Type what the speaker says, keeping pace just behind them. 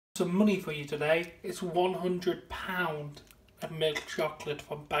some money for you today. It's £100 of milk chocolate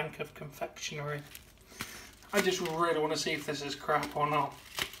from Bank of Confectionery. I just really want to see if this is crap or not.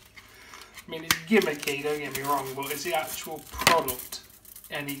 I mean, it's gimmicky, don't get me wrong, but is the actual product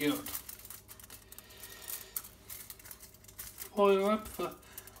any good? Follow up for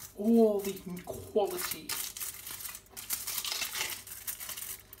all the quality.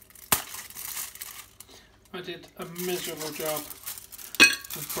 I did a miserable job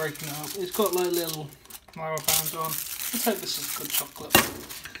of breaking it up. It's got like little flower bands on. Let's hope this is good chocolate.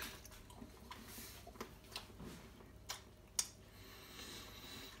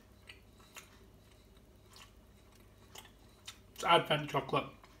 It's Advent chocolate.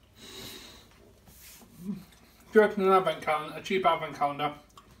 If you open an advent calendar, a cheap advent calendar,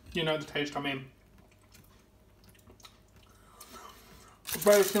 you know the taste I mean.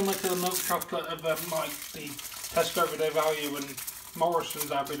 Very similar to the milk chocolate of like the Tesco Everyday Value and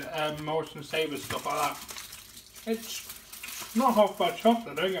Morrison's Savers, stuff like that. It's not half bad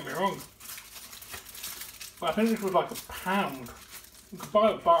chocolate, don't get me wrong. But I think this was like £1. You could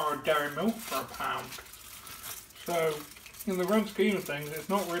buy a bar of dairy milk for £1. So, in the grand scheme of things, it's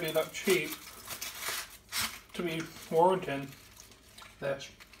not really that cheap to be warranting this.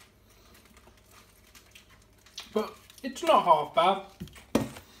 But it's not half bad.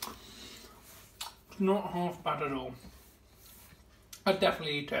 It's not half bad at all. I'd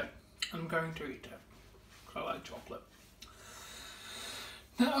definitely eat it. I'm going to eat it because I like chocolate.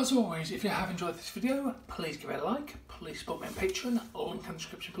 Now, as always, if you have enjoyed this video, please give it a like. Please support me on Patreon. Link in the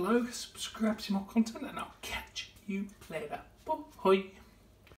description below. Subscribe to see more content, and I'll catch you later. Bye.